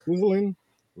Sizzling.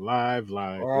 Live,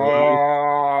 live. We're live.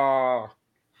 Oh,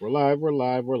 We're live. We're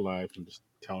live. We're live. I'm just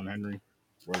telling Henry.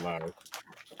 We're live.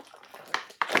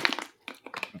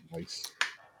 Nice.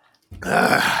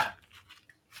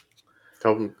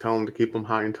 Tell him to keep them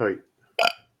high and tight.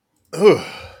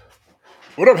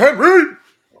 what up, Henry?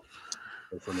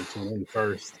 Let me tune in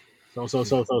first.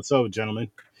 So, gentlemen.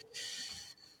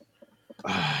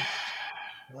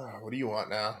 What do you want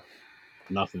now?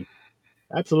 Nothing.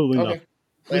 Absolutely Okay, nothing.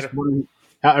 Just later. wondering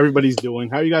how everybody's doing.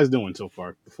 How are you guys doing so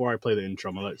far? Before I play the intro,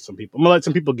 I'm gonna let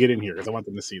some people get in here because I want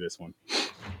them to see this one.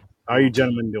 How are you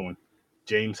gentlemen doing?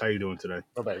 James, how you doing today?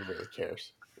 Nobody really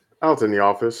cares. I was in the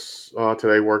office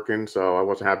today working, so I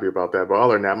wasn't happy about that. But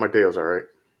other than that, my day was all right.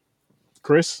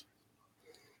 Chris?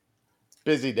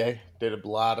 Busy day. Did a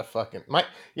lot of fucking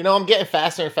I'm getting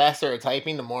faster and faster at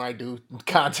typing the more I do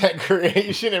content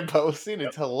creation and posting.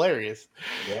 It's hilarious.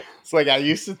 Yep. It's like I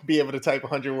used to be able to type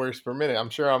 100 words per minute.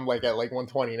 I'm sure I'm like at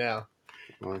 120 now.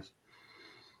 Nice.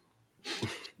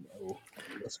 Oh,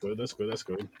 that's good. That's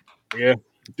good. Yeah,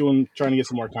 trying to get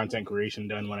some more content creation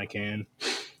done when I can.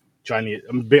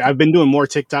 I've been doing more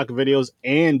TikTok videos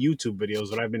and YouTube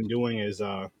videos. What I've been doing is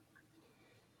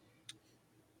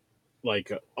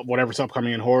whatever's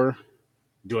upcoming in horror,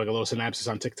 do like a little synopsis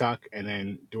on TikTok, and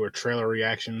then do a trailer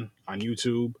reaction on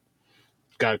YouTube.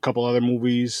 Got a couple other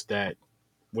movies that,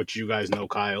 which you guys know,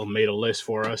 Kyle made a list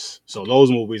for us. So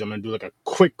those movies, I'm gonna do like a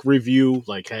quick review,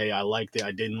 like, hey, I liked it,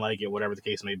 I didn't like it, whatever the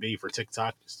case may be, for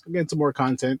TikTok. Just again, some more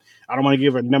content. I don't want to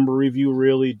give a number review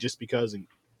really, just because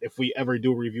if we ever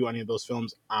do review any of those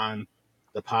films on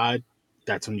the pod,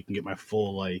 that's when you can get my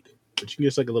full but you can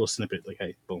just like a little snippet, like,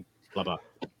 hey, boom, blah blah,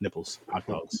 nipples, hot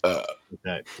dogs, like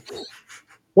that.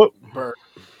 Well, Bird.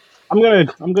 I'm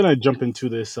gonna jump into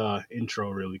this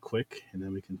intro really quick, and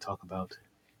then we can talk about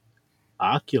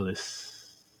Oculus.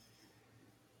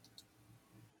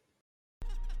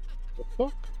 The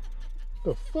fuck?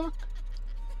 The fuck?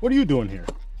 What are you doing here?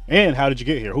 And how did you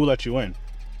get here? Who let you in?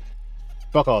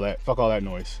 Fuck all that. Fuck all that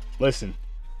noise. Listen,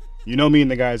 you know me and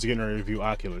the guys are getting ready to review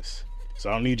Oculus. So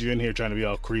I don't need you in here trying to be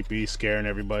all creepy, scaring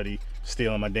everybody,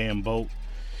 stealing my damn boat.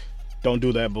 Don't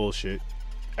do that bullshit.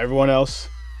 Everyone else,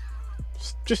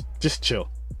 just chill.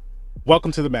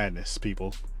 Welcome to the madness,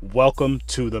 people. Welcome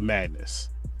to the madness.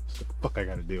 What the fuck I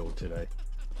gotta deal with today?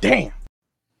 Damn.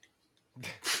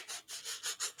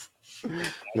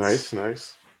 Nice.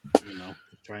 You know,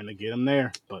 trying to get them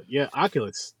there. But yeah,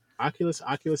 Oculus. Oculus.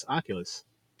 Not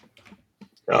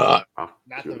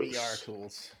the VR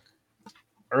tools.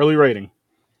 Early rating.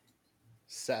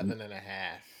 7.5.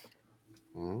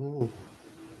 Mm.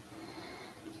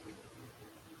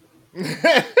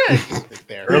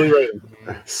 there. Early rating.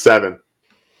 7.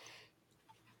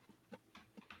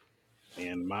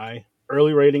 And my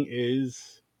early rating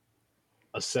is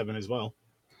a 7 as well.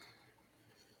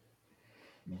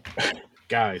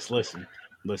 Guys, listen.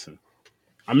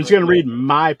 I'm just gonna read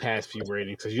my past few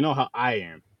ratings because you know how I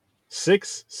am.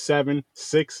 6, 7,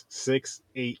 6, 6,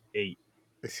 8, 8.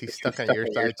 Is he stuck on your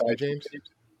side too, James?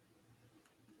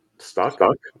 Stuck?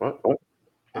 What?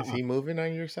 Is he moving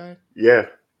on your side? Yeah.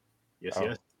 Yes, Oh.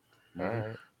 yes. All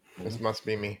right. This must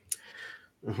be me.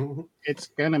 It's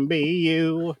gonna be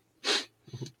you.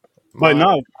 But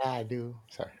no, I do.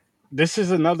 Sorry. this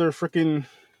is another freaking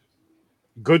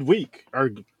good week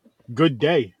or good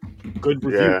day, good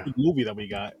review, Yeah. good movie that we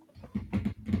got.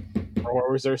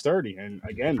 Horror Reserve 30, and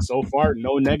again, so far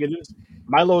no negatives.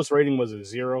 My lowest rating was a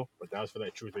 0, but that was for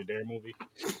that Truth or Dare movie.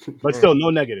 But still, no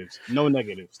negatives. No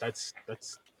negatives. That's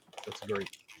great.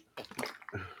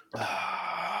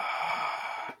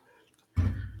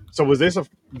 So was this?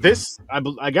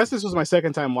 I guess this was my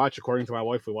second time watch. According to my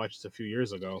wife, we watched it a few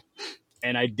years ago,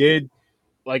 and I did.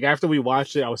 Like, after we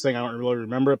watched it, I was saying I don't really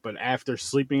remember it, but after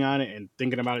sleeping on it and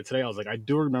thinking about it today, I was like, I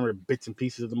do remember bits and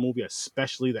pieces of the movie,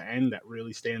 especially the end that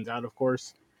really stands out, of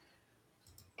course.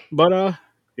 But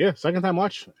yeah, second time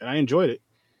watch, and I enjoyed it.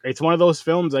 It's one of those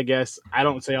films, I guess. I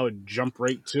don't say I would jump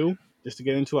right to just to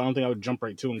get into it. I don't think I would jump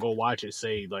right to and go watch it,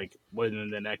 say like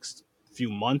within the next few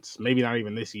months, maybe not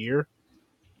even this year.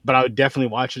 But I would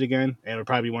definitely watch it again, and it would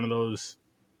probably be one of those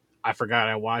I forgot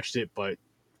I watched it, but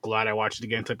glad I watched it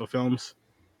again type of films.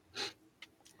 How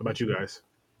about you guys?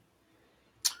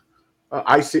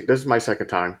 I see. This is my second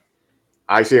time.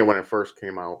 I see it when it first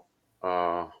came out.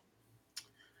 I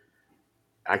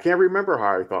can't remember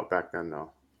how I thought back then,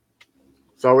 though.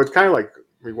 So it's kind of like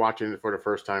rewatching it for the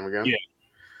first time again. Yeah.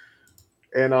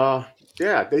 And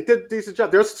yeah, they did a decent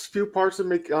job. There's a few parts that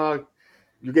make you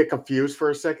get confused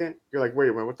for a second. You're like, wait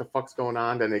a minute, what the fuck's going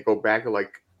on? Then they go back to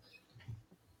like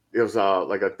it was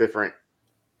like a different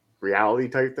reality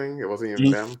type thing. It wasn't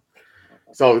even them.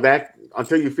 So that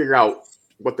until you figure out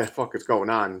what the fuck is going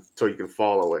on, so you can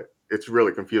follow it, it's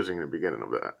really confusing in the beginning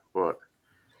of that. But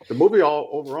the movie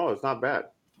overall is not bad.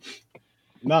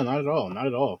 No, not at all. Not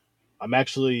at all.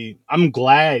 I'm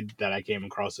glad that I came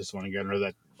across this one again, or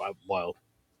that, well,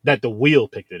 that the wheel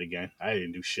picked it again. I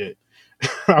didn't do shit.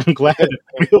 I'm glad that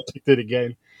the wheel picked it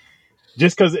again.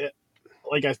 Just because,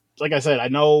 like I said, I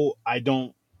know I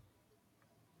don't.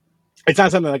 It's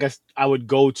not something like I would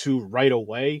go to right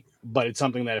away, but it's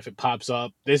something that if it pops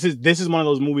up, this is one of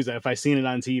those movies that if I seen it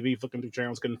on TV, flipping through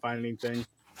channels, couldn't find anything,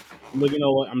 I'm like, you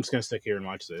know what, I'm just gonna stick here and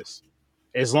watch this.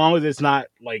 As long as it's not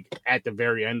like at the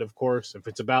very end, of course. If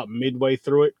it's about midway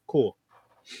through it, cool.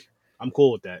 I'm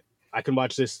cool with that. I can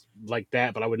watch this like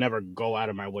that, but I would never go out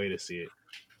of my way to see it.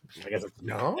 I guess that's the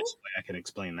No? best way I can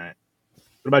explain that.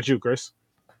 What about you, Chris?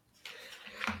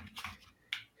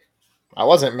 I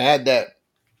wasn't mad that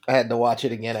I had to watch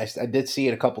it again. I did see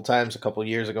it a couple times a couple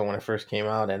years ago when it first came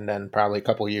out, and then probably a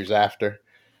couple years after.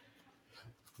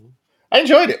 I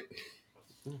enjoyed it.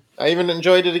 I even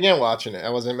enjoyed it again watching it.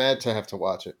 I wasn't mad to have to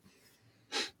watch it.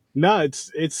 No,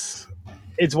 it's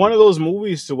one of those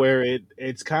movies to where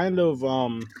it's kind of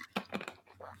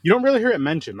you don't really hear it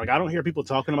mentioned. Like I don't hear people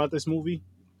talking about this movie,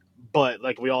 but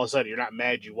like we all said, you're not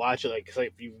mad you watch it. Like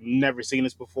if you've never seen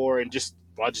this before, and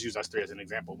I'll just use us three as an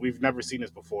example. We've never seen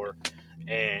this before,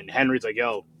 and Henry's like,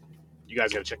 "Yo, you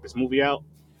guys got to check this movie out."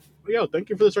 Yo, thank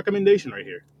you for this recommendation right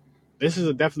here. This is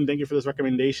a definite thank you for this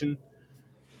recommendation.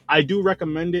 I do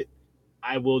recommend it.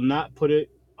 I will not put a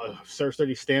Search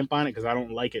 30 stamp on it because I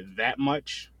don't like it that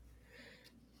much.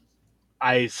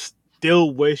 I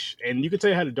still wish, and you could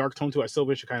say it had a dark tone to it. I still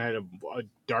wish it kind of had a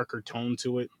darker tone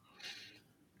to it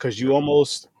because you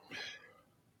almost.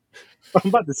 I'm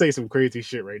about to say some crazy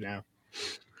shit right now.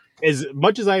 As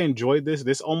much as I enjoyed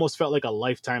this almost felt like a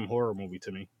Lifetime horror movie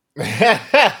to me.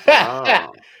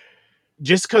 Wow.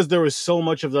 Just because there was so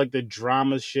much of like the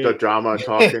drama shit. The drama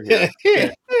talking, yeah.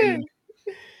 And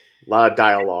A lot of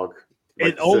dialogue.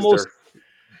 it almost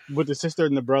with the sister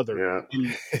and the brother. Yeah.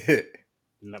 And,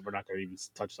 no, we're not gonna even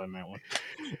touch on that one.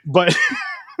 But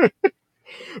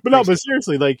but no, but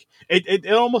seriously, like it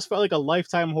almost felt like a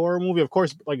Lifetime horror movie. Of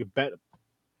course, like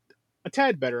a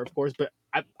tad better, of course, but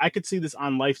I could see this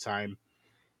on Lifetime.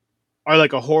 Or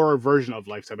like a horror version of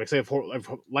Lifetime. Like say if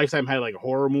Lifetime had like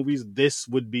horror movies, this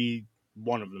would be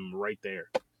one of them right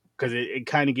there. Because it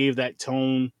kind of gave that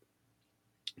tone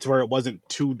to where it wasn't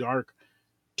too dark,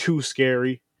 too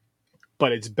scary,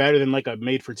 but it's better than like a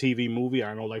made-for-TV movie. I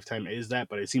don't know Lifetime is that,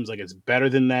 but it seems like it's better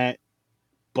than that,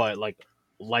 but like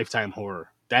Lifetime horror.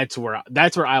 That's where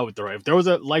I would throw it. If there was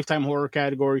a Lifetime horror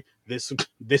category, this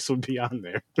would be on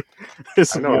there.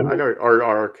 I know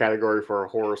our category for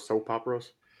horror soap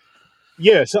operas.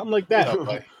 Yeah, something like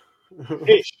that.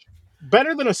 Ish.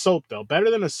 Better than a soap, though. Better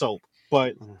than a soap,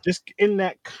 but just in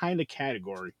that kind of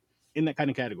category.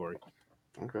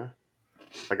 Okay.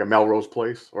 Like a Melrose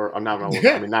Place, or I'm not Melrose.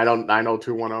 I mean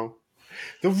 90210.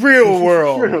 The real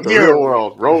world. The real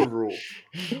world. Road rule.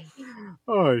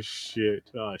 Oh shit!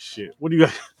 What do you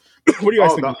guys? What do you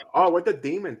guys think? With the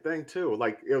demon thing too.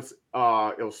 Like it was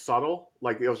subtle.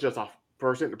 Like it was just a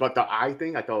person, but the eye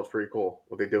thing I thought was pretty cool.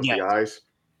 What they did with the eyes.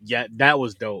 Yeah, that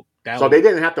was dope. They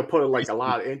didn't have to put like a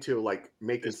lot into like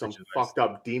making some fucked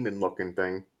up demon looking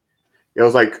thing. It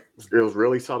was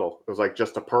really subtle. It was like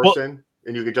just a person,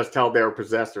 and you could just tell they were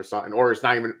possessed or something, or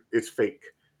it's fake.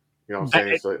 You know what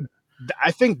I'm saying?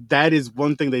 I think that is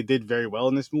one thing they did very well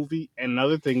in this movie. And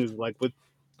another thing is like with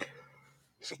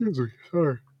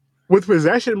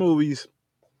possession movies,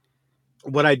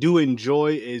 what I do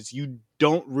enjoy is you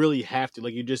don't really have to,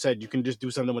 like you just said, you can just do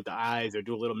something with the eyes or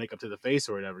do a little makeup to the face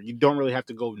or whatever. You don't really have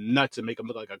to go nuts and make them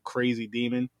look like a crazy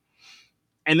demon.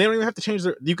 And they don't even have to change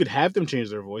you could have them change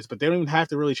their voice, but they don't even have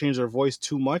to really change their voice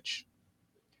too much.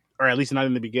 Or at least not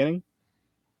in the beginning.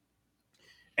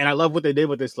 And I love what they did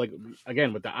with this, like,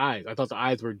 again, with the eyes. I thought the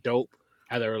eyes were dope,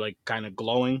 how they were, like, kind of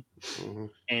glowing. Mm-hmm.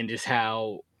 And just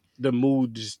how the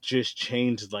mood just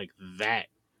changed like that.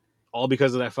 All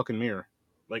because of that fucking mirror.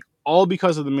 Like, all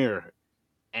because of the mirror.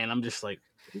 And I'm just like,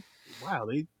 wow,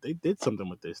 they did something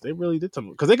with this. They really did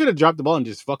something. Because they could have dropped the ball and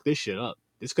just fucked this shit up.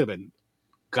 This could have been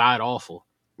god-awful.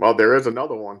 Well, there is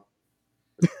another one.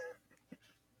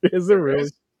 Is there really?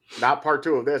 Not part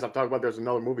 2 of this. I'm talking about there's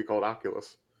another movie called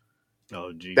Oculus.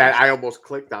 Oh, geez. That I almost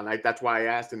clicked on. That's why I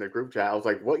asked in the group chat. I was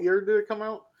like, what year did it come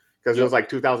out? Because it was like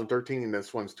 2013 and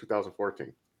this one's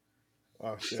 2014.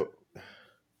 Oh, shit.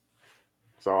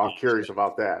 So I'm curious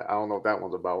about that. I don't know what that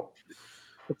one's about.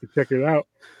 Have to check it out.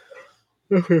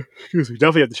 Excuse me.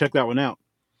 Definitely have to check that one out.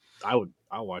 I'll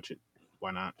watch it.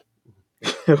 Why not?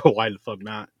 Why the fuck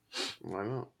not? Why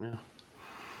not? Yeah.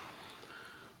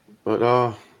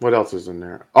 But what else is in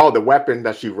there? Oh, the weapon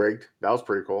that she rigged. That was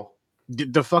pretty cool.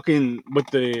 The fucking with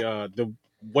the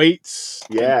weights.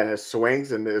 Yeah, and it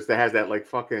swings and it has that like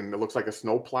fucking. It looks like a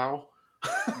snow plow.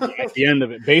 At the end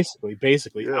of it,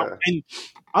 basically. Yeah. And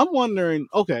I'm wondering.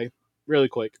 Okay, really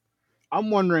quick. I'm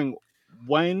wondering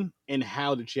when and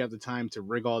how did she have the time to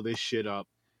rig all this shit up,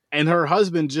 and her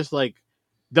husband just like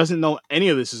doesn't know any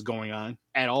of this is going on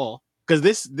at all. Because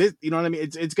this, you know what I mean?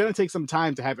 It's gonna take some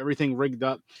time to have everything rigged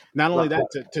up. Not only that,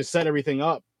 to set everything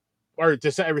up, or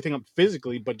to set everything up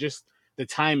physically, but just the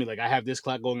timing. Like I have this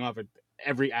clock going off at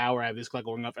every hour. I have this clock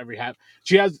going off every half.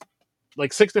 She has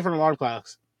like 6 different alarm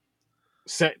clocks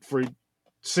set for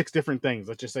 6 different things.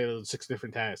 Let's just say those 6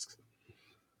 different tasks.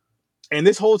 And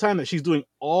this whole time that she's doing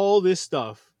all this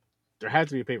stuff, there had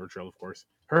to be a paper trail, of course.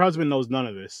 Her husband knows none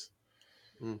of this,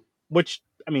 which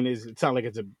I mean, it's not like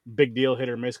it's a big deal, hit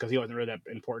or miss, because he wasn't really that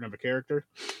important of a character.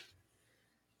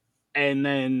 And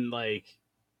then, like,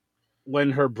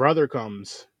 when her brother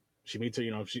comes, she meets her.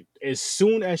 You know, she as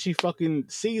soon as she fucking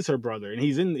sees her brother, and he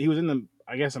was in the,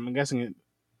 I'm guessing,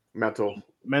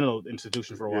 mental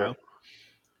institution for a while.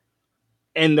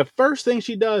 And the first thing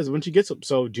she does when she gets up,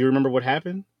 so do you remember what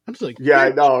happened? I'm just like, yeah, I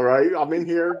know, right? I'm in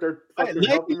here. They're fucking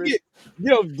helping me.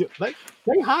 Like,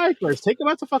 say hi first. Take them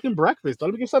out to fucking breakfast.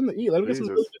 Let them get something to eat. Let them get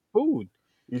some food.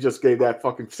 You just gave that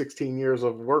fucking 16 years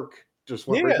of work. Just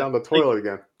went right down the toilet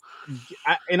again.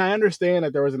 I understand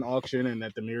that there was an auction and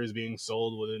that the mirror is being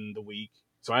sold within the week.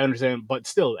 So I understand, but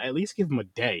still, at least give him a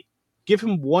day. Give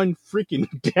him one freaking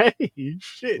day.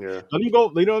 Shit. Yeah. Let him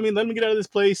go. You know what I mean? Let him get out of this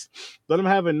place. Let him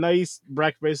have a nice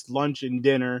breakfast, lunch, and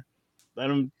dinner.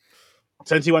 Let him,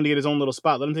 since he wanted to get his own little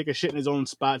spot, let him take a shit in his own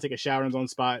spot, take a shower in his own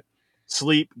spot,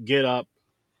 sleep, get up,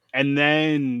 and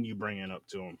then you bring it up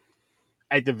to him.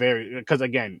 At the because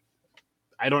again,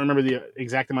 I don't remember the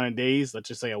exact amount of days. Let's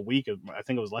just say a week. I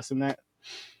think it was less than that.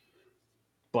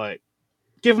 But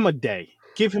give him a day.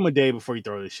 Give him a day before you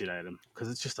throw this shit at him.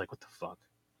 Because it's just like, what the fuck?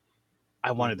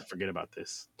 I wanted to forget about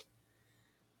this.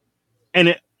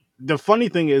 And the funny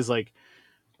thing is, like,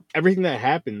 everything that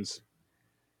happens,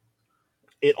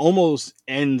 it almost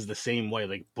ends the same way.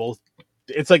 Like, both,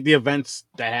 it's like the events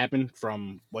that happened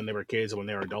from when they were kids and when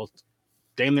they were adults,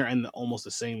 damn near end almost the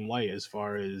same way, as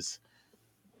far as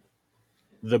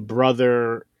the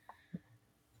brother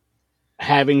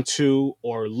having to,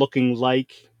 or looking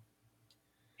like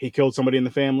he killed somebody in the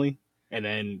family and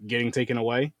then getting taken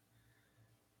away.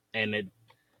 And it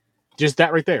just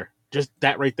that right there.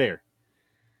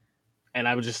 And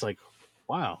I was just like,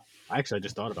 wow. Actually, I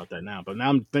just thought about that now. But now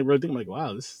I'm really thinking, like,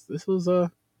 wow, this was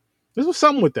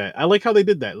something with that. I like how they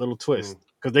did that little twist.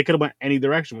 Because they could have went any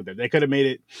direction with it. They could have made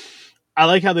it. I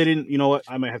like how they didn't, you know what?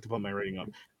 I might have to put my rating up.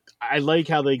 I like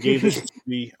how they gave it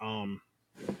the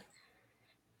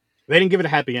they didn't give it a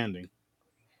happy ending.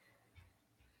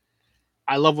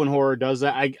 I love when horror does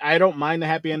that. I don't mind the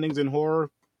happy endings in horror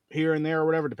here and there or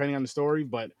whatever, depending on the story,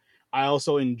 but I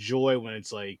also enjoy when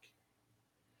it's like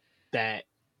that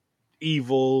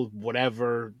evil,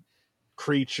 whatever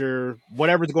creature,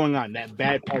 whatever's going on, that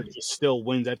bad part just still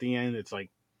wins at the end. It's like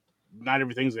not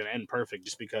everything's gonna end perfect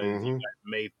just because you guys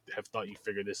may have thought you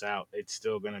figured this out. It's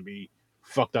still gonna be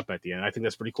fucked up at the end. I think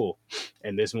that's pretty cool.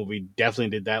 And this movie definitely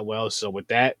did that well. So with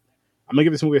that, I'm gonna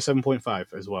give this movie a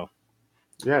 7.5 as well.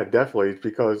 Yeah, definitely.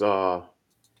 Because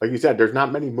like you said, there's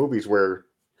not many movies where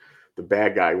the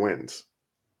bad guy wins.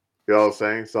 You know what I'm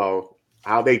saying? So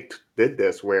how they did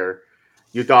this, where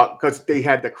you thought, because they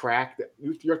had the crack,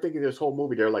 you're thinking this whole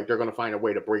movie, they're like, they're going to find a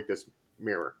way to break this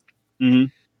mirror. Mm-hmm.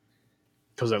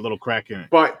 Because that little crack in it.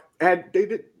 But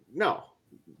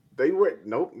they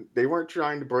weren't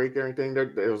trying to break anything.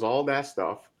 There was all that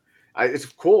stuff. It's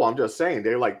cool. I'm just saying,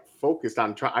 they're like focused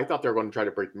on I thought they were going to try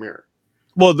to break the mirror.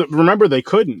 Well, remember they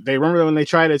couldn't. They remember when they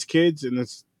tried as kids, and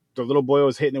the little boy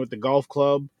was hitting it with the golf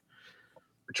club.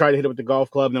 Tried to hit it with the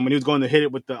golf club, and then when he was going to hit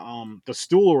it with the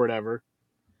stool or whatever,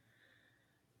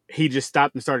 he just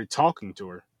stopped and started talking to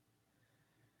her.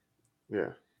 Yeah,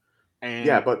 and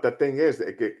yeah, but the thing is,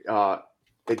 it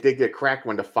did get cracked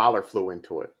when the father flew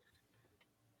into it.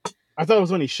 I thought it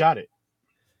was when he shot it.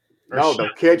 No,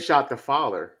 the kid shot the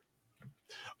father.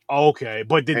 Okay,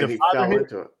 but did the father hit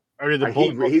into it? Or did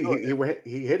the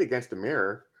he hit against the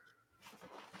mirror,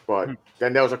 but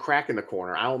then there was a crack in the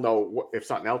corner. I don't know if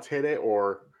something else hit it,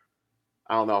 or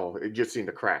I don't know. It just seemed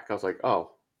to crack. I was like,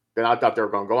 oh. Then I thought they were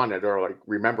going to go on there. They're like,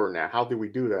 remembering that. How did we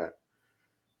do that?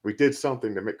 We did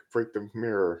something to break the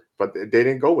mirror, but they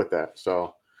didn't go with that.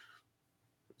 So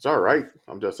it's all right.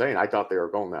 I'm just saying. I thought they were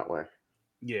going that way.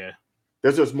 Yeah.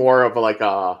 This was more of like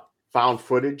a found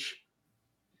footage.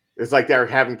 It's like they're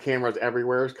having cameras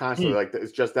everywhere. It's constantly like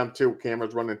it's just them two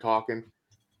cameras running, talking.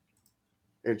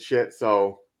 and shit.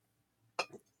 So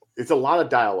it's a lot of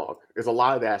dialogue. It's a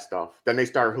lot of that stuff. Then they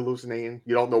start hallucinating.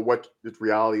 You don't know what is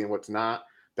reality and what's not.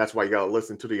 That's why you gotta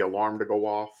listen to the alarm to go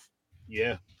off,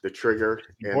 Yeah, the trigger,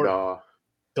 and important.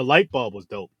 The light bulb was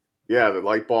dope. yeah, the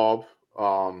light bulb.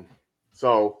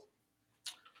 So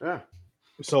yeah,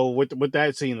 So with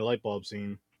that scene, the light bulb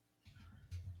scene,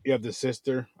 you have the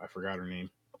sister. I forgot her name,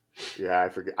 yeah, I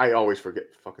forget. I always forget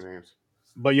fucking names.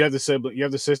 but you have the sibling. You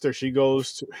have the sister. She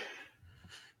goes to.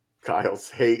 Kyle's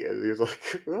hate. He was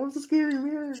like, "That was a scary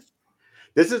mirror."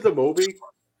 This is the movie.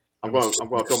 I'm going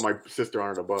to throw my sister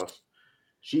under the bus.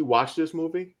 She watched this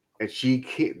movie and she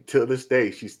can't, to this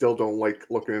day, she still don't like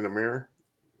looking in the mirror,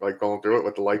 like going through it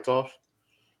with the lights off.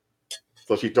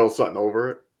 So she throws something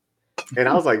over it. And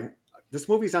I was like, this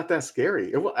movie's not that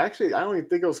scary. It was actually, I don't even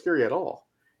think it was scary at all.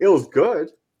 It was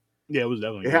good. Yeah, it was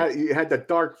definitely. It had that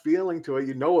dark feeling to it.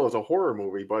 You know, it was a horror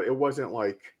movie, but it wasn't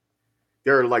like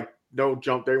they're like no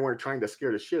jump. They weren't trying to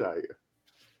scare the shit out of you.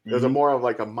 It was a more of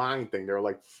like a mind thing. They were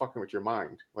like fucking with your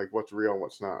mind, like what's real and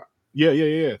what's not.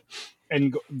 Yeah.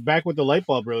 And back with the light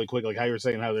bulb, really quick, like how you were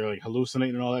saying how they're like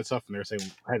hallucinating and all that stuff, and they're saying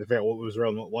I had to figure out what was real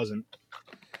and what wasn't.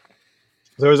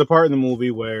 There was a part in the movie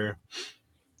where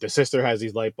the sister has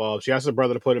these light bulbs. She asks her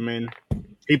brother to put them in.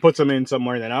 He puts them in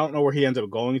somewhere, and then I don't know where he ends up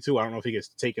going to. I don't know if he gets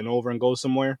taken over and goes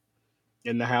somewhere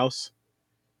in the house.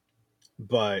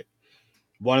 But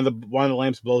one of the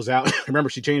lamps blows out. Remember,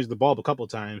 she changed the bulb a couple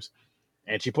times,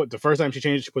 and the first time she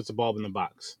changed it, she puts the bulb in the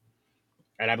box.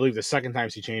 And I believe the second time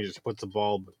she changes, she puts the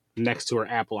bulb next to her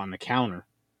apple on the counter,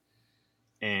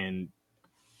 and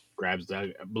grabs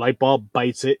the light bulb,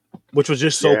 bites it, which was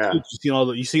just so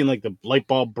cool. You seen like the light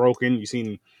bulb broken. You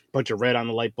seen a bunch of red on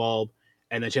the light bulb,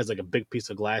 and then she has like a big piece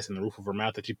of glass in the roof of her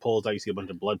mouth that she pulls out. You see a bunch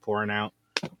of blood pouring out.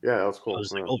 Yeah, that was cool. I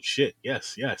was like, oh shit,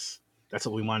 yes, that's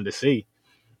what we wanted to see.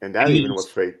 And that even was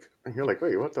fake. And you're like,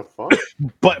 wait, what the fuck?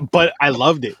 But I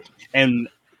loved it, and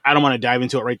I don't want to dive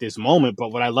into it right this moment.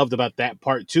 But what I loved about that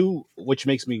part too, which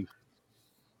makes me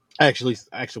actually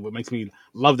what makes me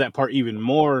love that part even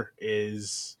more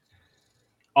is,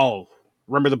 oh,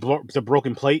 remember the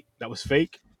broken plate that was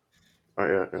fake? Oh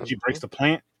yeah. She breaks the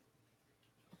plant.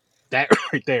 That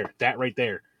right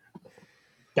there,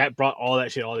 that brought all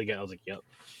that shit all together. I was like, yep,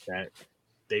 that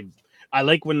they. I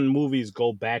like when movies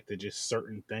go back to just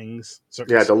certain things.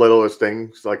 The littlest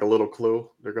things, like a little clue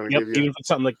they're going to give you. Even if it's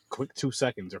something like quick 2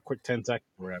 seconds or quick 10 seconds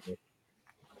or whatever.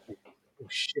 Oh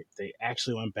shit, they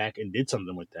actually went back and did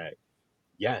something with that.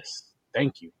 Yes,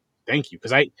 thank you.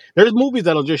 Because there's movies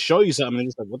that'll just show you something and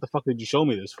it's like, what the fuck did you show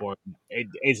me this for?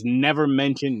 It's never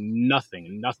mentioned.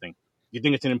 Nothing. You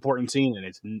think it's an important scene and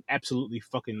it's absolutely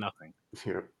fucking nothing.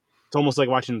 Yeah. It's almost like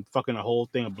watching fucking a whole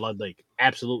thing of Blood Lake.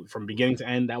 Absolutely, from beginning to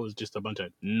end, that was just a bunch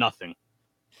of nothing.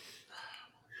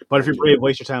 But if you're brave,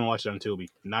 waste your time and watch it on Tubi.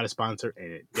 Not a sponsor,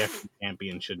 and it definitely can't be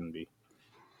and shouldn't be.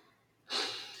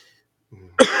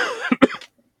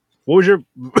 What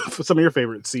was some of your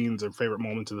favorite scenes or favorite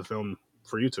moments of the film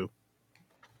for you two?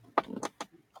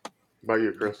 About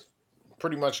you, Chris?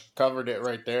 Pretty much covered it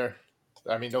right there.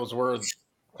 I mean, those were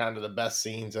kind of the best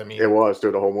scenes. I mean, it was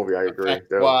through the whole movie. I agree.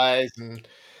 Wise and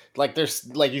like there's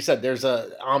like you said, there's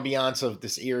a ambiance of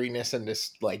this eeriness and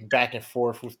this like back and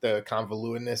forth with the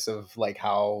convolutedness of like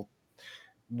how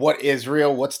what is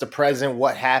real, what's the present,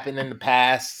 what happened in the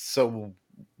past. So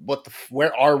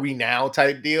where are we now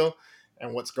type deal,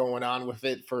 and what's going on with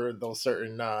it for those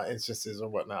certain instances or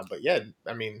whatnot. But yeah,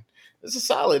 I mean, it's a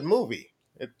solid movie.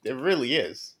 It really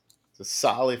is. It's a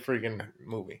solid freaking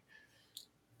movie.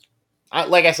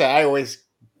 Like I said, I always,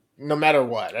 no matter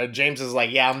what, James is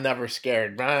like, yeah, I'm never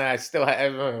scared. I still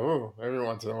have every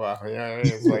once in a while. Yeah,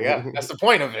 it's like, yeah, that's the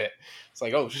point of it. It's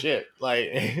like, oh shit,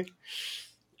 like.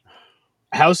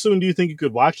 How soon do you think you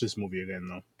could watch this movie again,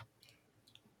 though?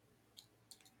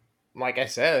 Like I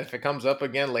said, if it comes up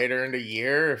again later in the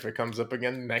year, if it comes up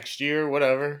again next year,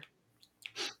 whatever.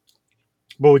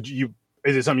 But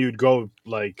is it something you'd go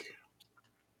like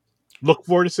look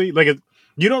forward to see? Like,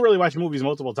 you don't really watch movies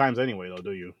multiple times anyway, though,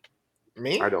 do you?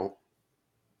 Me? I don't.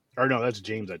 Or no, that's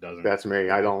James that doesn't. That's me.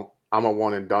 I don't. I'm a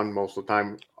one and done most of the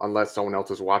time, unless someone else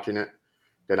is watching it.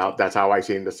 Then that's how I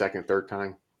see it the second, third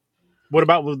time. What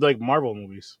about with like Marvel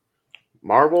movies?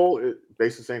 Marvel,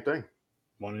 basically the same thing.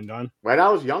 One and done. When I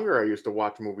was younger, I used to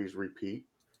watch movies repeat,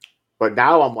 but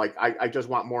now I'm like, I just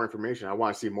want more information. I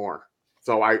want to see more,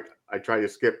 so I try to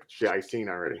skip shit I've seen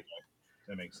already.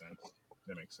 That makes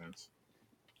sense.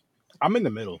 I'm in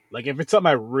the middle. Like, if it's something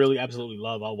I really absolutely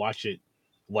love, I'll watch it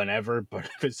whenever. But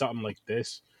if it's something like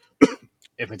this,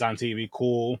 if it's on TV,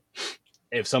 cool.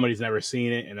 If somebody's never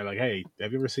seen it and they're like, hey,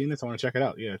 have you ever seen this? I want to check it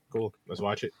out. Yeah, cool. Let's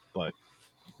watch it. But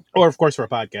or of course for a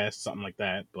podcast, something like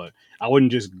that. But I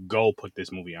wouldn't just go put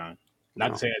this movie on. Not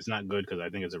No. to say it's not good, because I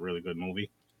think it's a really good movie.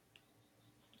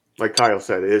 Like Kyle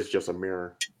said, it is just a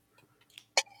mirror.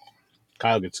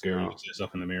 Kyle gets scared when No. he sees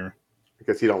himself in the mirror.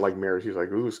 Because he don't like mirrors. He's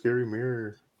like, ooh, scary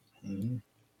mirror. Mm-hmm.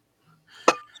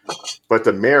 But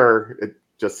the mirror, it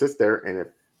just sits there and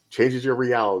it changes your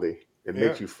reality. It Yeah.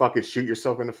 makes you fucking shoot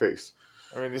yourself in the face.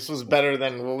 I mean, this was better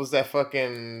than what was that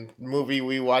fucking movie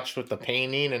we watched with the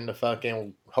painting and the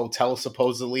fucking hotel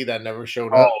supposedly that never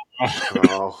showed up.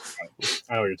 Oh,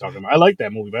 I know what you're talking about. I like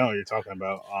that movie, but I know what you're talking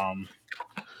about.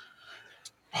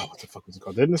 What the fuck was it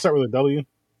called? Didn't it start with a W?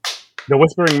 The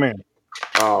Whispering Man.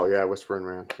 oh yeah, Whispering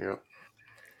Man. Yeah,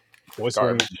 The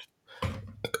Whispering Garbage. Man.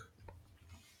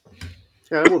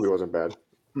 yeah, that movie wasn't bad.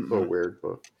 A little weird,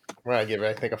 but What did I give it?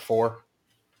 I think a 4.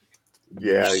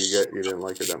 yeah, you didn't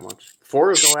like it that much.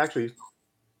 4 is no actually.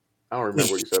 I don't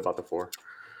remember what you said about the 4.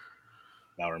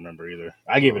 I don't remember either.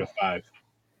 I gave it a 5.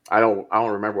 I don't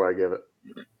remember what I gave it.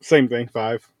 Same thing,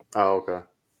 5. Oh, okay.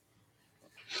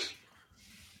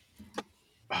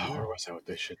 Oh, where was I with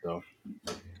this shit though?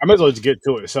 I might as well just get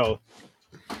to it. So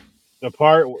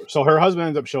her husband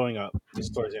ends up showing up. This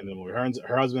is towards the end of the movie.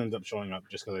 Her husband ends up showing up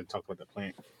just because they talked about the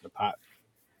plant, the pot.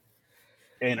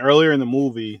 And earlier in the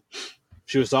movie,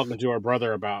 she was talking to her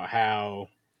brother about how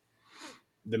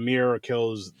the mirror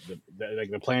kills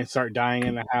the plants start dying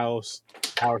in the house,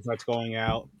 power starts going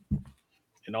out,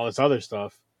 and all this other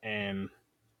stuff. And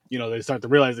they start to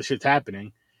realize the shit's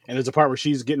happening. And there's a part where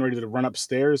she's getting ready to run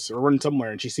upstairs or run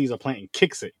somewhere, and she sees a plant and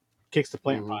kicks the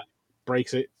plant pot,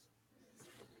 breaks it.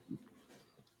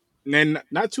 And then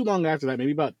not too long after that,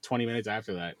 maybe about 20 minutes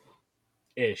after that,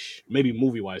 ish, maybe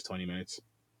movie-wise 20 minutes,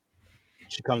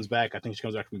 she comes back. I think she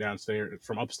comes back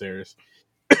from upstairs,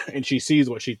 and she sees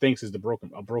what she thinks is a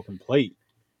broken plate,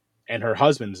 and her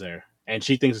husband's there. And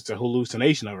she thinks it's a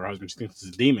hallucination of her husband. She thinks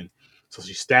it's a demon. So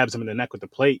she stabs him in the neck with the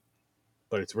plate,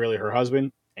 but it's really her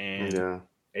husband. And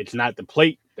it's not the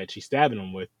plate that she's stabbing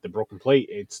him with, the broken plate.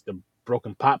 It's the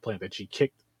broken pot plant that she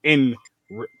kicked in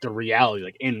the reality,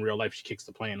 like in real life. She kicks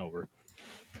the plant over.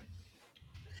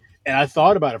 And I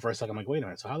thought about it for a second. I'm like, wait a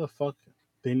minute. So how the fuck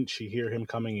didn't she hear him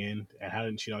coming in? And how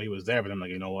didn't she know he was there? But I'm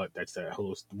like, you know what? That's that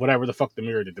whatever the fuck the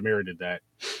mirror did. The mirror did that.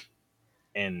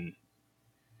 And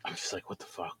I'm just like, what the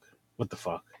fuck? What the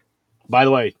fuck? By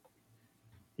the way,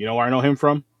 you know where I know him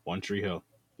from? One Tree Hill.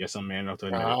 Yes, I'm man enough to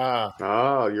admit it.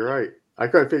 Oh, you're right. I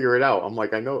couldn't figure it out. I'm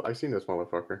like, I've seen this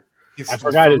motherfucker. I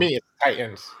forgot for it. Me, it's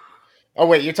Titans. Oh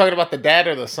wait, you're talking about the dad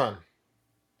or the son?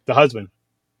 The husband.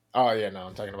 Oh yeah, no,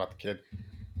 I'm talking about the kid.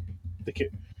 The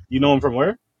kid. You know him from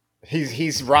where?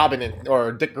 He's Robin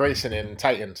or Dick Grayson in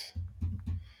Titans.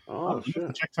 Oh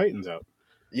shit! Check Titans out.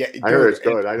 Yeah, I heard it's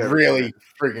good. I never really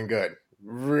freaking good.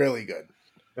 Really good.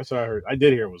 That's what I heard. I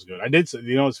did hear it was good. I did.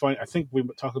 It's funny. I think we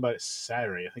talked about it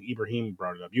Saturday. I think Ibrahim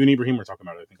brought it up. You and Ibrahim were talking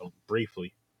about it, I think,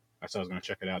 briefly. I said I was going to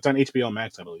check it out. It's on HBO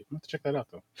Max, I believe. I'm going to check that out,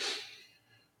 though.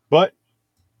 But,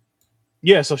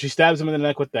 yeah, so she stabs him in the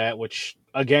neck with that, which,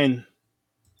 again,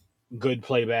 good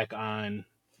playback on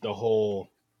the whole,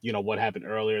 what happened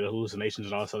earlier, the hallucinations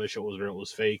and all this other shit was real, it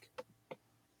was fake.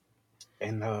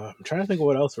 And I'm trying to think of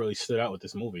what else really stood out with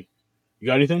this movie. You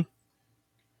got anything?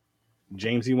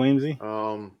 Jamesy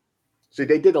Wamesy? See,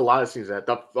 they did a lot of scenes that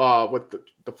with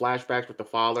the flashbacks with the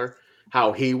father,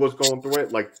 how he was going through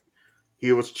it, like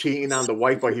he was cheating on the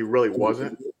wife, but he really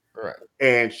wasn't. Right.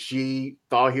 And she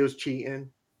thought he was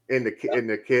cheating, and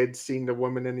the kid seen the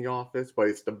woman in the office, but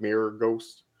it's the mirror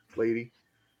ghost lady.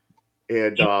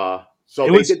 And so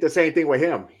they did the same thing with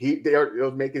him. It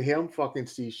was making him fucking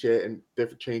see shit and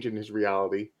changing his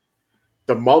reality.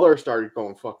 The mother started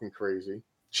going fucking crazy.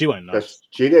 She went nuts.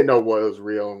 She didn't know what was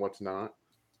real and what's not.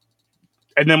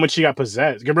 And then when she got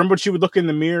possessed, remember when she would look in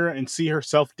the mirror and see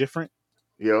herself different?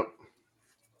 Yep.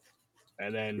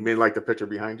 And then you mean like the picture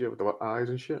behind you with the eyes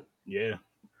and shit? Yeah.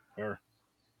 Her.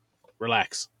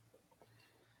 Relax.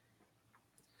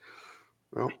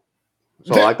 Well,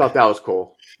 so I thought that was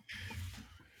cool.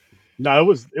 No,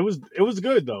 it was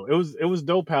good though. It was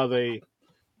dope how they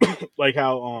like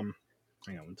how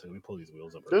hang on, let me pull these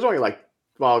wheels up. There's only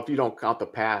if you don't count the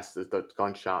past, there's the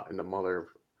gunshot and the mother.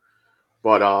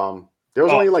 But there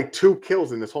was only 2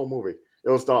 kills in this whole movie. It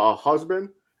was the husband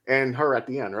and her at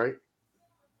the end, right?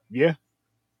 Yeah.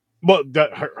 Well,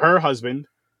 her husband.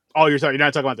 Oh, you're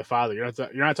not talking about the father. You're not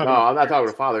talking. No, I'm not talking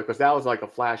about the father because that was like a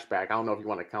flashback. I don't know if you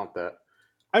want to count that.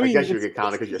 I guess you could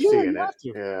count it because you're seeing it.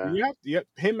 Yeah. You have to, yep.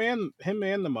 Him and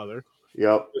the mother.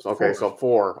 Yep. Okay, so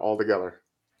 4 altogether.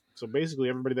 So basically,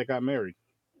 everybody that got married.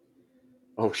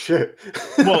 Oh shit!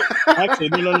 Well, actually,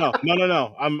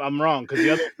 no. I'm wrong because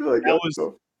the other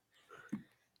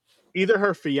either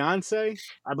her fiance.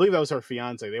 I believe that was her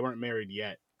fiance. They weren't married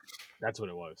yet. That's what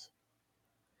it was.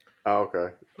 Oh,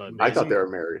 okay. But I thought they were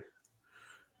married.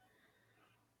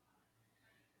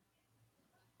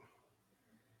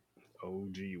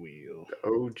 OG wheel.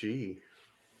 OG.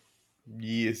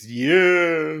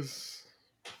 Yes.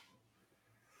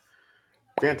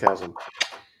 Phantasm.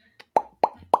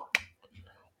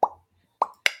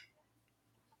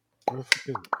 Where the fuck is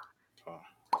it? Oh,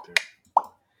 there.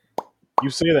 You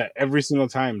say that every single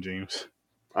time, James.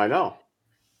 I know.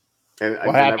 And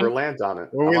What I happened? never lands on it.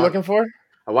 What were we looking for?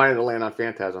 I wanted to land on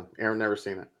Phantasm. Aaron never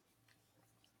seen it.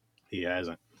 He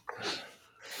hasn't.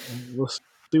 We'll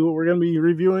see what we're going to be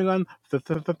reviewing on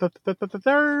Thursday.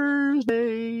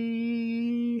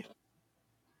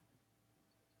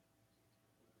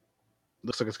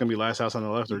 Looks like it's going to be Last House on the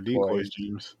Left or Decoys,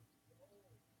 James.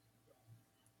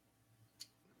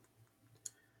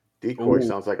 Decoy Ooh.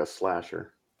 sounds like a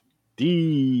slasher.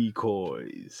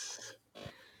 Decoys.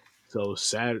 So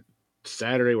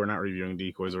Saturday, we're not reviewing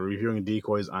Decoys. We're reviewing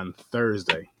Decoys on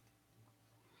Thursday.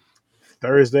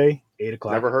 Thursday, 8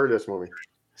 o'clock. Never heard of this movie.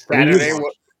 Saturday.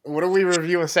 What are we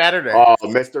reviewing Saturday? Oh,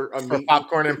 Mr. For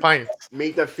Popcorn and Pints.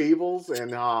 Meet the Feebles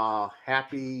and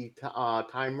Happy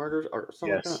Time Murders or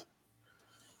something like that.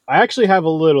 I actually have a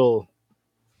little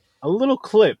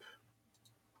clip,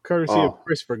 courtesy of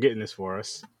Chris for getting this for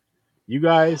us. You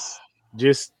guys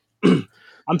just, I'm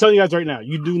telling you guys right now,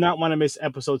 you do not want to miss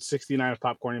episode 69 of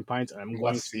Popcorn and Pints. I'm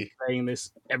going to be saying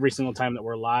this every single time that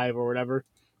we're live or whatever.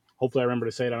 Hopefully I remember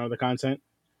to say it on other content.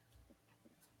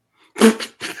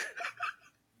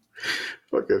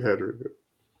 Fucking Henry.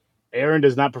 Aaron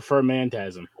does not prefer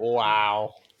Phantasm.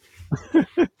 Wow.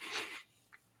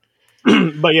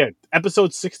 But yeah,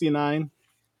 episode 69,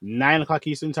 9 o'clock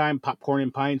Eastern time, Popcorn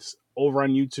and Pints, over on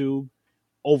YouTube,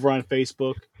 over on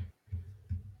Facebook.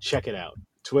 Check it out.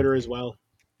 Twitter as well.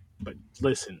 But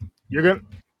listen,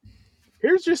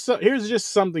 here's just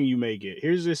something you may get.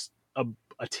 Here's just a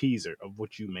teaser of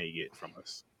what you may get from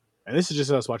us. And this is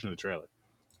just us watching the trailer.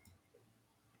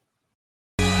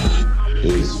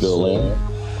 Is Phil in?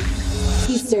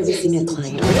 He's servicing a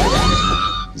client.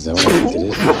 Is that what it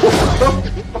is?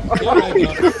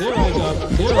 Here I go.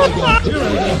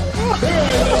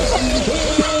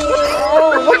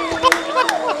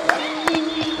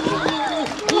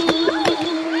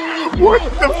 What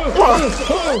the fuck?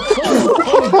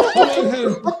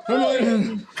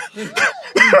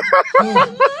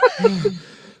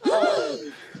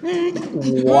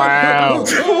 Wow.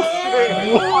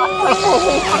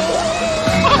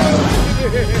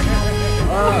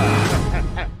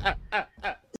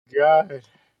 God,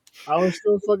 I was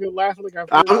still fucking laughing like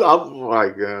oh my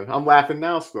God, I'm laughing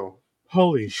now still.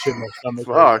 Holy shit, my stomach.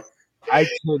 Fuck. I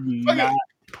could not.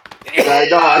 I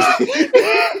know.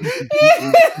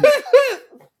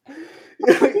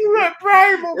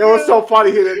 It was so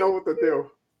funny. He didn't know what to do.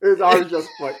 His arms just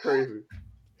went crazy.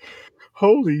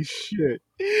 Holy shit.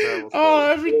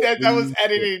 I was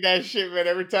editing that shit, man.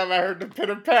 Every time I heard the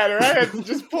pitter patter, I had to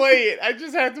just play it. I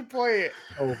just had to play it.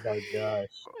 Oh my gosh.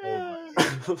 Oh my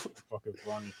gosh. Fucking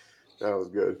funny. That was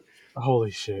good.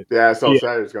 Holy shit. Yeah, so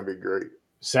Saturday's going to be great.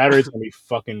 Saturday's going to be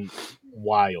fucking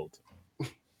wild.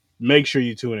 Make sure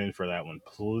you tune in for that one.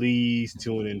 Please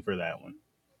tune in for that one.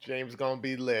 James going to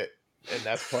be lit. And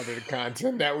that's part of the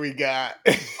content that we got.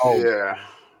 Oh, yeah.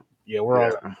 Yeah, we're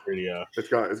all pretty. It's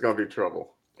gonna be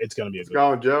trouble. It's gonna be a good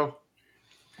going, Joe.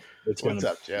 What's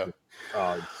up, Joe?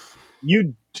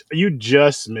 You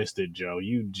just missed it, Joe.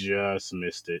 You just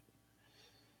missed it.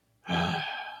 I'll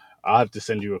have to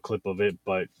send you a clip of it,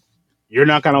 but you're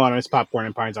not gonna want to miss Popcorn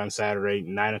and Pints on Saturday,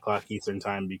 9 o'clock Eastern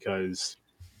time, because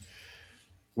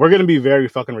we're gonna be very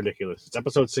fucking ridiculous. It's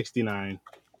episode 69.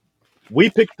 We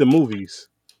picked the movies,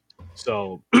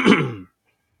 so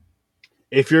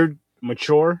if you're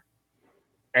mature.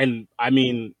 And I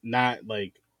mean, not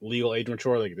like legal age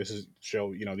mature. Like this is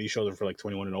show, these shows are for like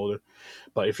 21 and older.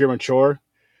 But if you're mature,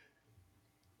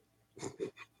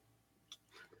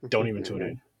 don't even tune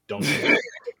in. Don't. Tune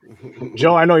in.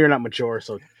 Joe, I know you're not mature,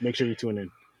 so make sure you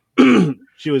tune in.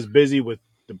 She was busy with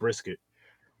the brisket.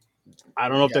 I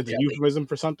don't know if that's a euphemism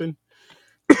for something.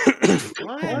 It's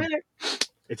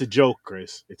a joke,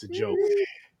 Chris. It's a joke.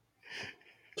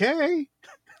 Okay.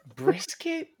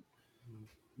 Brisket?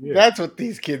 Yeah. That's what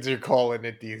these kids are calling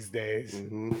it these days.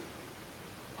 Mm-hmm.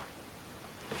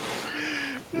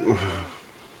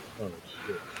 Oh,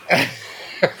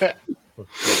 shit.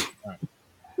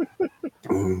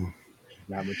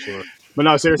 Not mature. But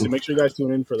no, seriously, make sure you guys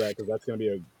tune in for that, because that's going to be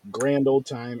a grand old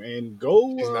time. And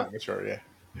go. He's not mature, yeah.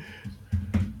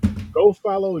 Go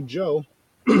follow Joe.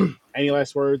 Any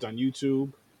last words on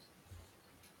YouTube?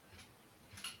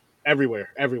 everywhere.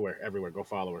 Go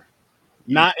follow her.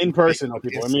 Not in person, though,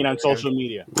 people. I mean, on social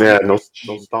media. Yeah, no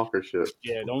stalker shit.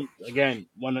 Yeah, don't. Again,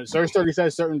 when Search 30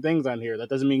 says certain things on here, that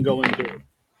doesn't mean go and do it.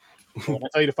 So when I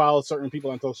tell you to follow certain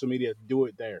people on social media, do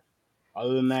it there.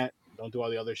 Other than that, don't do all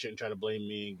the other shit and try to blame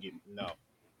me and get no.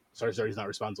 Search 30 is not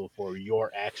responsible for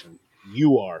your action.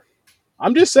 You are.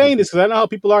 I'm just saying this because I know how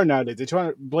people are nowadays. They're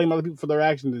trying to blame other people for their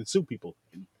actions and sue people.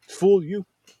 Fool you.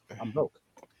 I'm broke.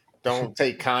 Don't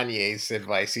take Kanye's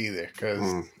advice either,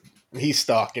 because he's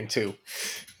stalking too.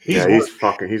 He's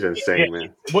insane,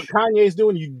 man. What Kanye's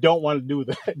doing, you don't want to do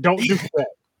that. Don't do that.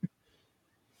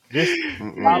 Just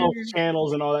follow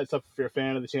channels and all that stuff. If you're a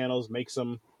fan of the channels, make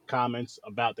some comments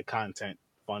about the content,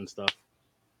 fun stuff.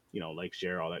 Like,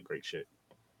 share, all that great shit.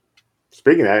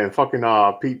 Speaking of that, and fucking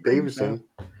Pete Davidson,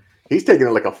 he's taking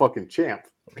it like a fucking champ.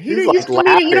 He's like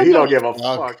laughing. He don't give a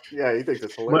fuck. Yeah, he thinks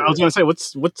it's hilarious. Well, I was gonna say,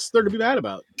 what's there to be mad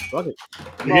about? Fuck it.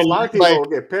 Well, a lot of people will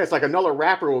get pissed. Like another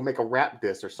rapper will make a rap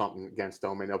diss or something against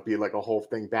him, and it'll be like a whole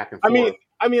thing back and forth.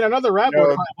 I mean, another rapper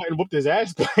might have whooped his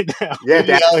ass by now.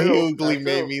 Yeah, Hughley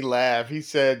made me laugh. He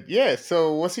said, "Yeah,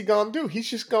 so what's he gonna do? He's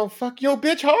just gonna fuck your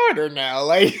bitch harder now."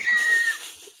 Like,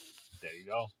 there you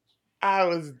go. I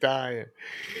was dying.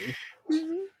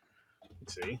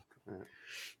 See.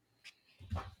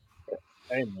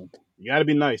 Hey, man, you gotta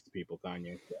be nice to people, Kanye.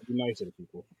 You gotta be nicer to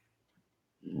people.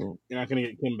 You're not gonna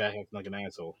get Kim back acting like an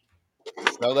asshole.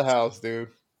 Sell the house, dude.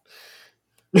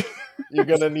 You're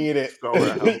gonna need it.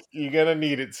 You're gonna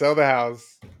need it. Sell the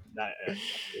house.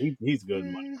 He's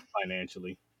good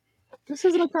financially. This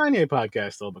isn't a Kanye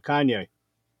podcast, though, but Kanye,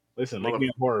 listen, make me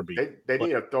a horror beat. They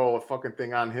need to throw a fucking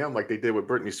thing on him like they did with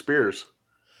Britney Spears.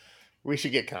 We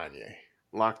should get Kanye.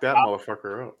 Lock that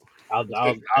motherfucker up.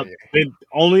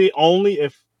 Only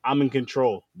if I'm in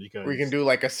control, because we can do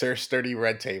like a Sir Sturdy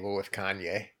red table with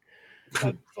Kanye.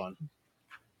 That'd be fun.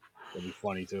 That'd be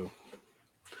funny too.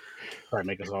 Probably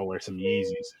make us all wear some Yeezys.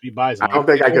 If he buys them, I don't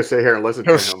think I can sit here and listen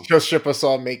to him. He'll ship us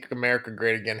all "Make America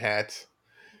Great Again" hats.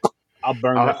 I'll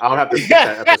burn. I'll have to skip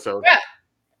that episode.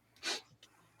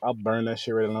 I'll burn that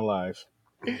shit right on alive.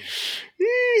 But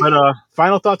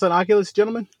final thoughts on Oculus,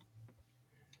 gentlemen?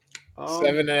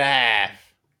 7.5.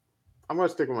 I'm gonna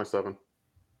stick with my 7.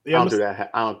 Yeah, I don't do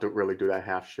that. I don't really do that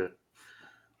half shit,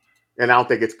 and I don't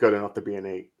think it's good enough to be an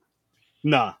 8.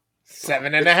 Nah,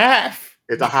 7.5.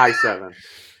 It's a high 7.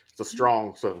 It's a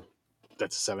strong 7.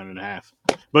 That's a 7.5.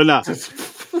 But nah.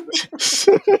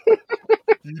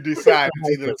 You decide.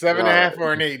 It's either 7.5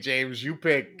 or an 8, James. You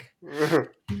pick.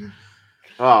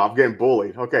 Oh, I'm getting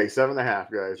bullied. Okay,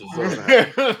 7.5, guys. It's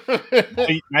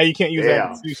 7.5. Now you can't use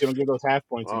that excuse. You don't give those half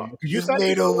points. You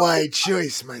made a wide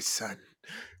choice, my son.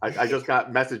 I just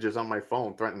got messages on my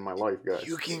phone threatening my life, guys.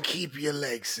 You can keep your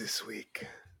legs this week.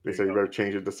 They said you better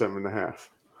change it to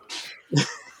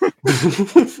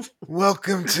 7.5.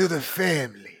 Welcome to the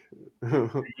family. There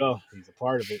you go. He's a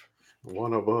part of it.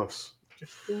 One of us.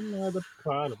 Just another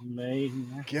part of me.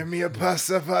 Give me a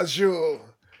pasta fagioli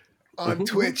on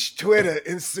Twitch, Twitter,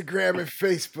 Instagram, and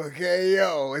Facebook. Hey,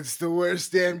 yo, it's the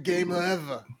worst damn game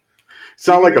ever.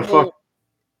 Sound like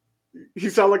you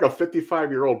sound like a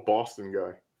 55-year-old Boston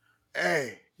guy.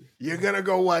 Hey, you're going to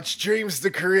go watch Dreams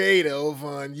the Creator over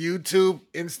on YouTube,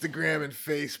 Instagram, and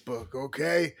Facebook,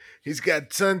 okay? He's got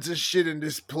tons of shit in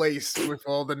this place with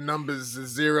all the numbers, the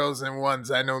zeros and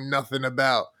ones I know nothing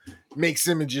about. Makes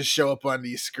images show up on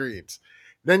these screens.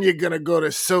 Then you're going to go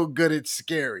to So Good It's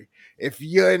Scary. If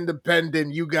you're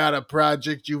independent, you got a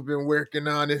project you've been working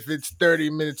on. If it's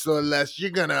 30 minutes or less, you're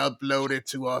going to upload it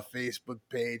to our Facebook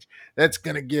page. That's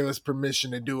going to give us permission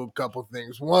to do a couple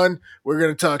things. 1, we're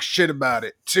going to talk shit about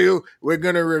it. 2, we're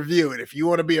going to review it. If you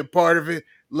want to be a part of it,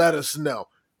 let us know.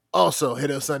 Also, hit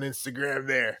us on Instagram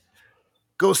there.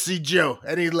 Go see Joe.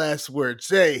 Any last words?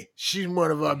 Hey, she's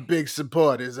one of our big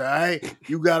supporters, all right?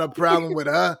 You got a problem with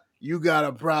her? You got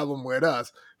a problem with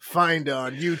us. Find her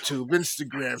on YouTube,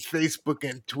 Instagram, Facebook,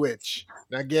 and Twitch.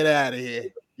 Now get out of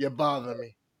here. You bother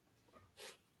me.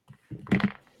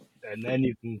 And then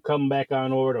you can come back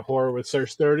on over to Horror with Sir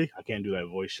Sturdy. I can't do that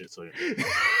voice shit. So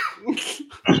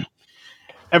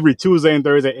every Tuesday and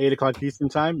Thursday at 8 o'clock Eastern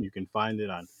Time, you can find it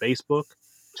on Facebook,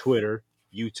 Twitter,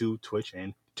 YouTube, Twitch,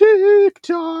 and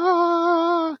TikTok.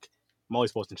 I'm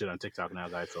always posting shit on TikTok now,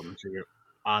 guys, so make sure you're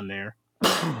on there.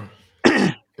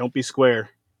 Don't be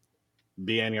square.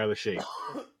 Be any other shape.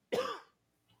 I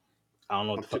don't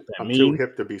know what the fuck that means. I'm too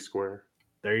hip to be square.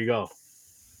 There you go.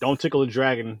 Don't tickle a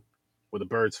dragon with a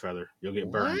bird's feather. You'll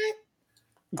get burned.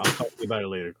 I'll talk to you about it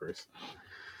later, Chris.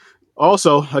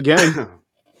 Also, again,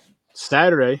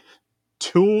 Saturday,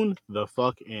 tune the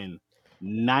fuck in.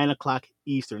 9 o'clock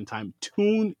Eastern Time.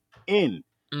 Tune in.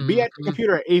 Be at the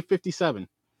computer at 8:57.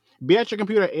 Be at your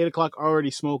computer at 8 o'clock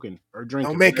already smoking or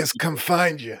drinking. Don't make us come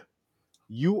find you.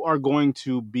 You are going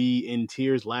to be in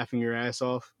tears laughing your ass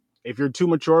off. If you're too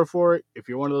mature for it, if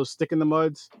you're one of those stick in the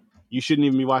muds, you shouldn't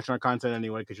even be watching our content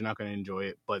anyway because you're not going to enjoy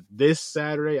it. But this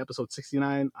Saturday, episode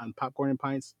 69 on Popcorn and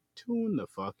Pints, tune the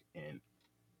fuck in.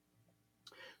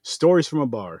 Stories from a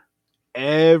Bar.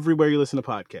 Everywhere you listen to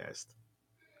podcasts,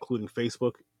 including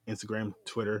Facebook, Instagram,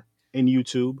 Twitter, and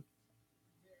YouTube.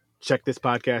 Check this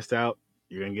podcast out.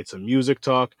 You're going to get some music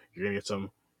talk. You're going to get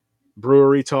some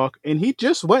brewery talk. And he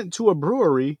just went to a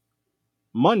brewery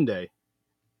Monday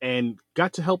and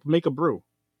got to help make a brew.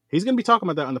 He's going to be talking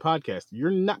about that on the podcast.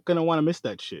 You're not going to want to miss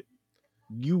that shit.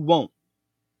 You won't.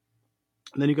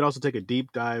 And then you can also take a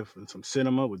deep dive in some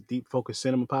cinema with Deep Focus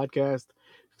Cinema Podcast,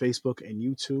 Facebook and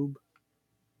YouTube.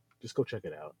 Just go check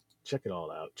it out. Check it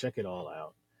all out. Check it all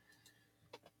out.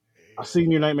 I'll see you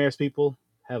in your nightmares, people.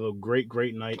 Have a great,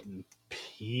 great night and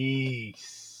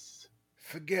peace.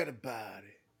 Forget about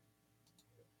it.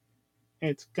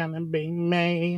 It's gonna be May.